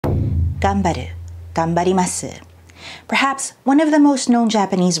Ganbaru, ganbarimasu. Perhaps one of the most known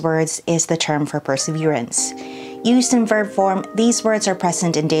Japanese words is the term for perseverance. Used in verb form, these words are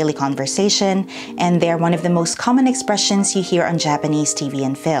present in daily conversation, and they're one of the most common expressions you hear on Japanese TV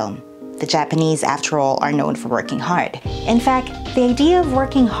and film. The Japanese, after all, are known for working hard. In fact, the idea of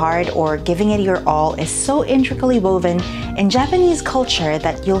working hard or giving it your all is so intricately woven in Japanese culture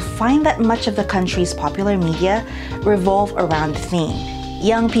that you'll find that much of the country's popular media revolve around the theme.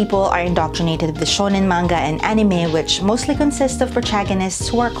 Young people are indoctrinated with the shonen manga and anime, which mostly consist of protagonists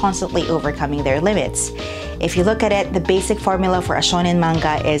who are constantly overcoming their limits. If you look at it, the basic formula for a shonen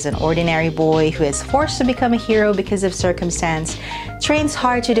manga is an ordinary boy who is forced to become a hero because of circumstance, trains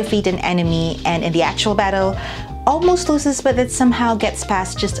hard to defeat an enemy, and in the actual battle, almost loses but that somehow gets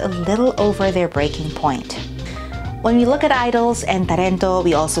past just a little over their breaking point. When we look at idols and talento,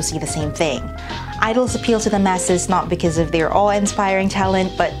 we also see the same thing. Idols appeal to the masses not because of their awe-inspiring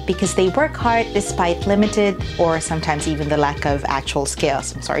talent, but because they work hard despite limited or sometimes even the lack of actual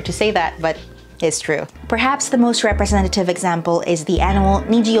skills. I'm sorry to say that, but it's true. Perhaps the most representative example is the annual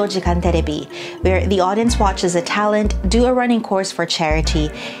 24 Jikan Terebi, where the audience watches a talent do a running course for charity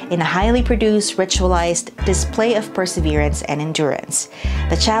in a highly produced, ritualized display of perseverance and endurance.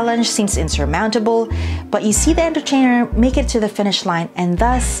 The challenge seems insurmountable, but you see the entertainer make it to the finish line, and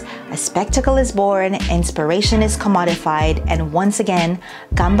thus a spectacle is born, inspiration is commodified, and once again,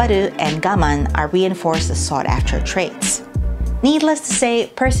 Ganbaru and Gaman are reinforced as sought-after traits. Needless to say,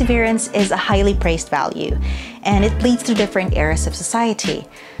 perseverance is a highly praised value, and it leads to different eras of society.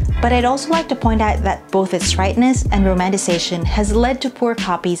 But I'd also like to point out that both its rightness and romanticization has led to poor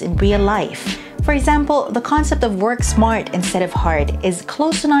copies in real life. For example, the concept of work smart instead of hard is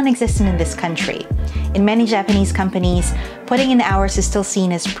close to non-existent in this country. In many Japanese companies, putting in hours is still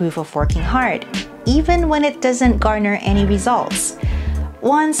seen as proof of working hard, even when it doesn't garner any results.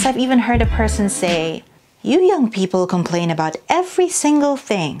 Once, I've even heard a person say, "You young people complain about every single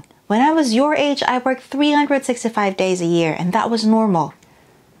thing. When I was your age, I worked 365 days a year, and that was normal."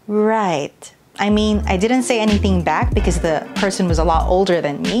 Right. I mean, I didn't say anything back because the person was a lot older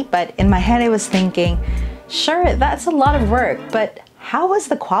than me, but in my head I was thinking, sure, that's a lot of work, but how was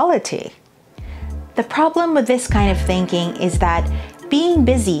the quality? The problem with this kind of thinking is that being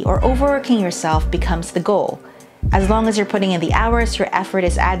busy or overworking yourself becomes the goal. As long as you're putting in the hours, your effort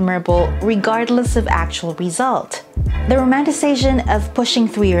is admirable, regardless of actual result. The romanticization of pushing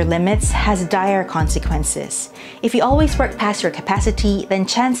through your limits has dire consequences. If you always work past your capacity, then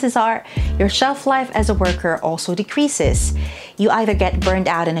chances are your shelf life as a worker also decreases. You either get burned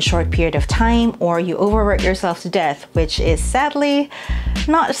out in a short period of time, or you overwork yourself to death, which is sadly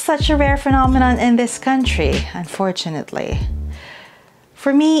not such a rare phenomenon in this country, unfortunately.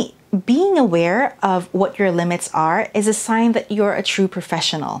 For me, being aware of what your limits are is a sign that you're a true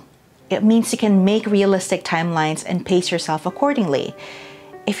professional. It means you can make realistic timelines and pace yourself accordingly.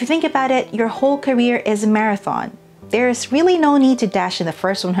 If you think about it, your whole career is a marathon. There's really no need to dash in the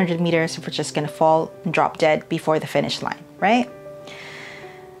first 100 meters if we're just gonna fall and drop dead before the finish line, right?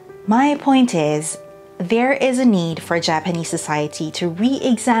 My point is, there is a need for Japanese society to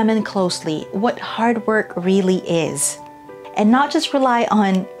re-examine closely what hard work really is, and not just rely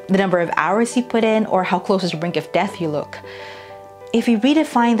on the number of hours you put in or how close to the brink of death you look. If you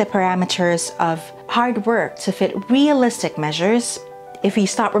redefine the parameters of hard work to fit realistic measures, if you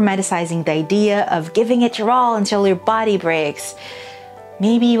stop romanticizing the idea of giving it your all until your body breaks,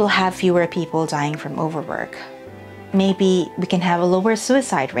 maybe we'll have fewer people dying from overwork. Maybe we can have a lower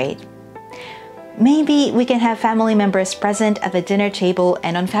suicide rate. Maybe we can have family members present at the dinner table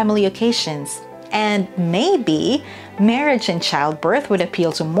and on family occasions. And maybe marriage and childbirth would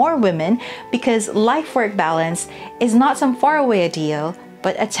appeal to more women because life-work balance is not some faraway ideal,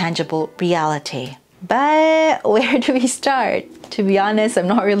 but a tangible reality. But where do we start? To be honest, I'm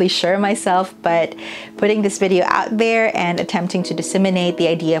not really sure myself, but putting this video out there and attempting to disseminate the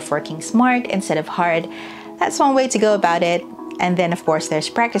idea of working smart instead of hard, that's one way to go about it. And then of course there's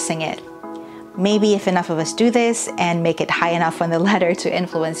practicing it. Maybe if enough of us do this and make it high enough on the ladder to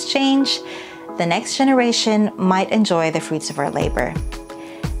influence change, the next generation might enjoy the fruits of our labor.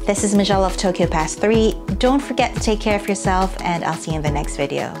 This is Mizhelle of Tokyo Pass 3. Don't forget to take care of yourself, and I'll see you in the next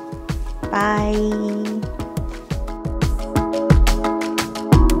video. Bye!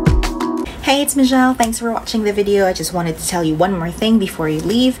 Hey, it's Mizhelle. Thanks for watching the video. I just wanted to tell you one more thing before you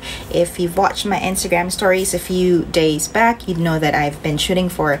leave. If you've watched my Instagram stories a few days back, you'd know that I've been shooting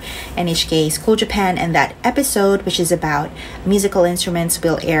for NHK School Japan, and that episode, which is about musical instruments,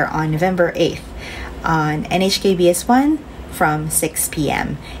 will air on November 8th on NHK BS1 from 6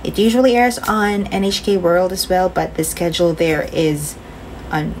 p.m. It usually airs on NHK World as well, but the schedule there is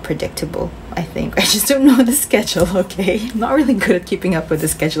unpredictable, I think. I just don't know the schedule, okay? I'm not really good at keeping up with the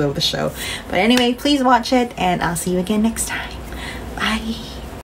schedule of the show. But anyway, please watch it, and I'll see you again next time. Bye!